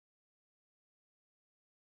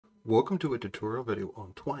Welcome to a tutorial video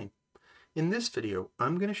on Twine. In this video,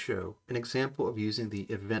 I'm going to show an example of using the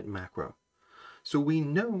event macro. So we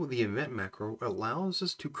know the event macro allows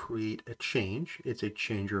us to create a change. It's a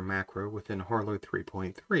changer macro within Harlowe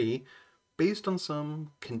 3.3 based on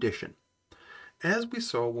some condition. As we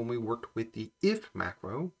saw when we worked with the if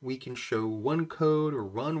macro, we can show one code or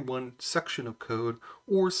run one section of code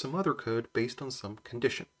or some other code based on some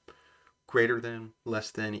condition. Greater than,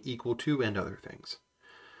 less than, equal to, and other things.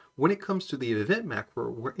 When it comes to the event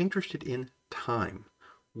macro, we're interested in time.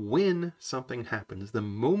 When something happens, the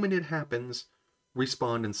moment it happens,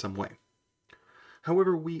 respond in some way.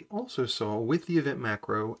 However, we also saw with the event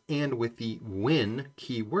macro and with the when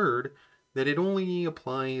keyword that it only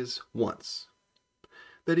applies once.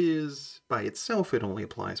 That is, by itself, it only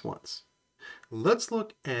applies once. Let's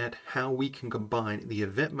look at how we can combine the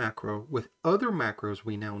event macro with other macros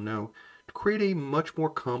we now know to create a much more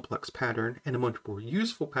complex pattern and a much more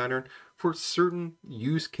useful pattern for certain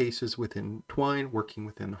use cases within Twine working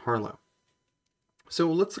within Harlowe.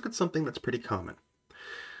 So let's look at something that's pretty common.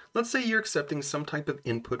 Let's say you're accepting some type of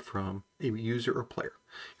input from a user or player.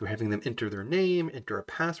 You're having them enter their name, enter a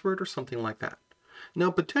password, or something like that.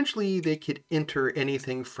 Now, potentially they could enter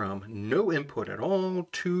anything from no input at all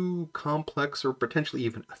to complex or potentially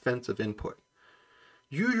even offensive input.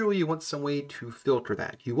 Usually you want some way to filter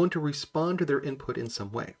that. You want to respond to their input in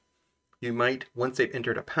some way. You might, once they've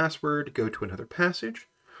entered a password, go to another passage,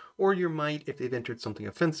 or you might, if they've entered something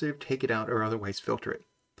offensive, take it out or otherwise filter it.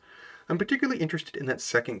 I'm particularly interested in that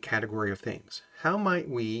second category of things. How might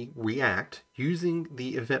we react using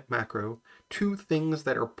the event macro to things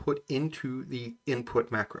that are put into the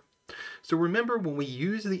input macro? So remember, when we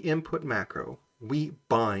use the input macro, we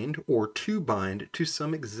bind or to bind to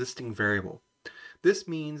some existing variable. This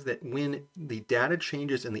means that when the data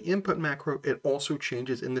changes in the input macro, it also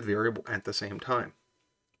changes in the variable at the same time.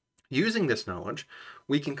 Using this knowledge,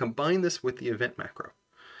 we can combine this with the event macro.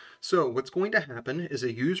 So what's going to happen is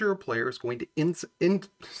a user or player is going to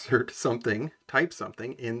insert something, type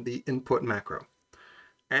something in the input macro.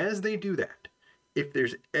 As they do that, if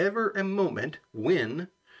there's ever a moment when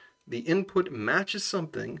the input matches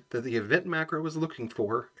something that the event macro is looking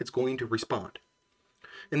for, it's going to respond.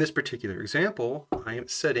 In this particular example, I am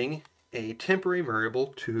setting a temporary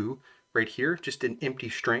variable to, right here, just an empty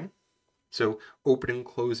string. So opening and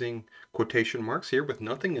closing quotation marks here with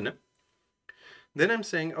nothing in it. Then I'm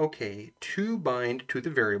saying, okay, to bind to the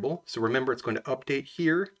variable. So remember, it's going to update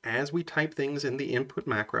here as we type things in the input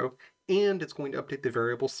macro, and it's going to update the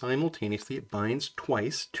variable simultaneously. It binds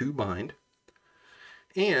twice, to bind.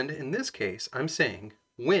 And in this case, I'm saying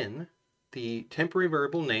when the temporary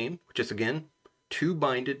variable name, which is again, to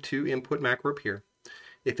binded to input macro up here,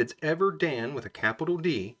 if it's ever Dan with a capital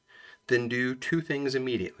D, then do two things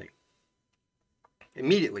immediately.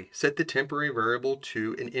 Immediately set the temporary variable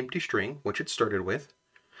to an empty string, which it started with,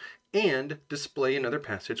 and display another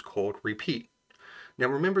passage called repeat. Now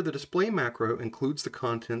remember, the display macro includes the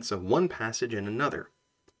contents of one passage and another.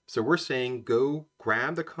 So we're saying go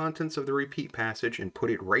grab the contents of the repeat passage and put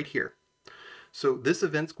it right here. So this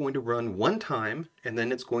event's going to run one time, and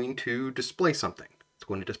then it's going to display something. It's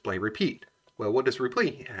going to display repeat. Well, what does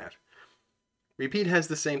repeat have? Repeat has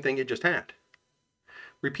the same thing it just had.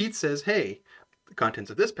 Repeat says, hey, the contents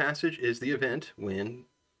of this passage is the event when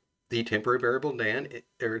the temporary variable Dan,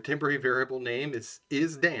 or temporary variable name is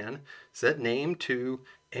Dan, set name to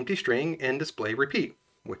empty string and display repeat,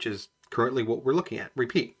 which is currently what we're looking at,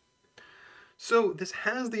 repeat. So this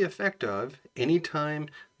has the effect of anytime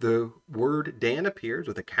the word Dan appears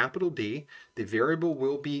with a capital D, the variable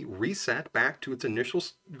will be reset back to its initial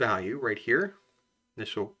value right here,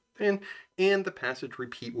 initial, and the passage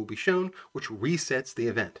repeat will be shown, which resets the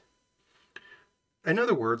event. In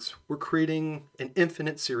other words, we're creating an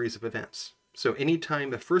infinite series of events. So anytime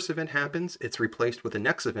the first event happens, it's replaced with the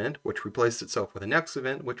next event, which replaces itself with the next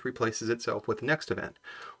event, which replaces itself with the next event.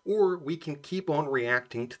 Or we can keep on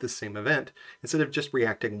reacting to the same event instead of just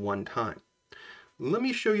reacting one time. Let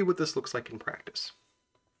me show you what this looks like in practice.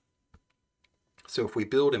 So if we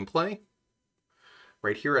build and play,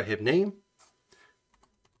 right here I have name.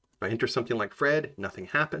 If I enter something like Fred, nothing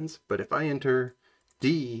happens. But if I enter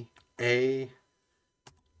D-A-N,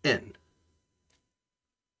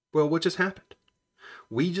 well, what just happened?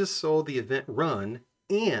 We just saw the event run,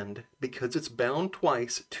 and because it's bound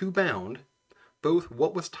twice to bound, both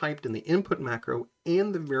what was typed in the input macro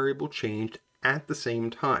and the variable changed at the same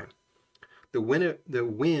time. The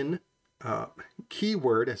when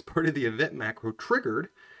keyword as part of the event macro triggered,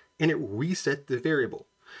 and it reset the variable.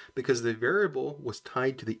 Because the variable was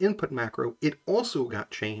tied to the input macro, it also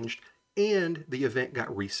got changed, and the event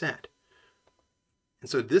got reset. And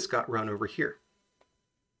so this got run over here.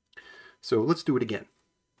 So let's do it again.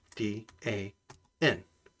 D-A-N,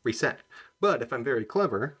 reset. But if I'm very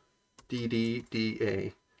clever,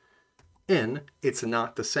 D-D-D-A-N, it's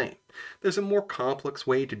not the same. There's a more complex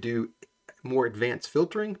way to do more advanced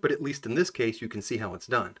filtering, but at least in this case, you can see how it's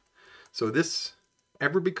done. So this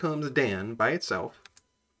ever becomes Dan by itself,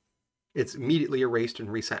 it's immediately erased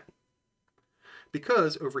and reset.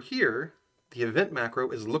 Because over here, the event macro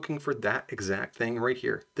is looking for that exact thing right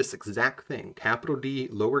here. This exact thing, capital D,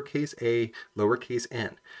 lowercase a, lowercase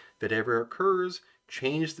n. That ever occurs,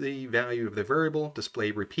 change the value of the variable,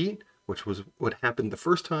 display repeat, which was what happened the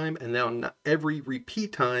first time, and now not every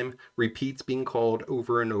repeat time repeats being called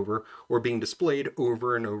over and over, or being displayed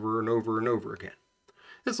over and over and over and over again,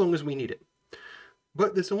 as long as we need it.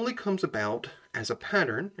 But this only comes about as a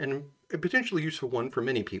pattern, and a potentially useful one for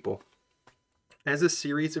many people, as a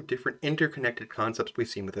series of different interconnected concepts we've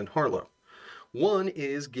seen within Harlowe. One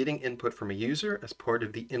is getting input from a user as part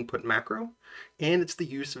of the input macro, and it's the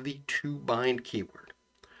use of the toBind keyword.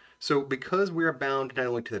 So because we are bound not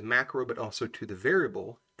only to the macro but also to the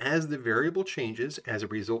variable, as the variable changes as a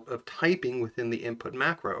result of typing within the input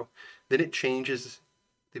macro, then it changes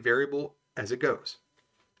the variable as it goes.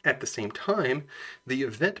 At the same time, the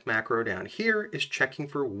event macro down here is checking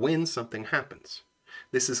for when something happens.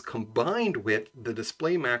 This is combined with the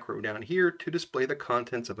display macro down here to display the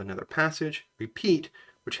contents of another passage, repeat,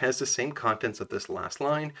 which has the same contents of this last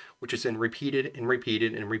line, which is then repeated and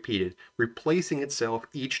repeated and repeated, replacing itself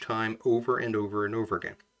each time over and over and over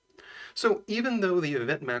again. So even though the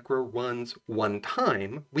event macro runs one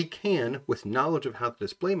time, we can, with knowledge of how the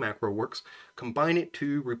display macro works, combine it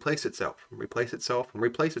to replace itself, and replace itself, and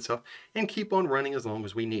replace itself, and keep on running as long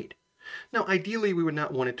as we need. Now, ideally, we would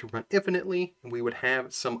not want it to run infinitely, and we would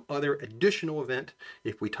have some other additional event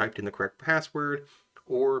if we typed in the correct password,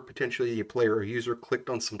 or potentially a player or user clicked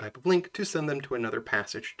on some type of link to send them to another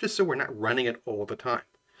passage, just so we're not running it all the time.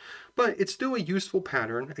 But it's still a useful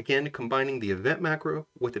pattern, again, combining the event macro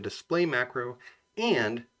with the display macro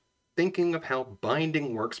and thinking of how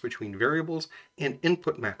binding works between variables and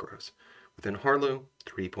input macros within Harlowe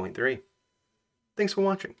 3.3. Thanks for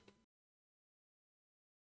watching.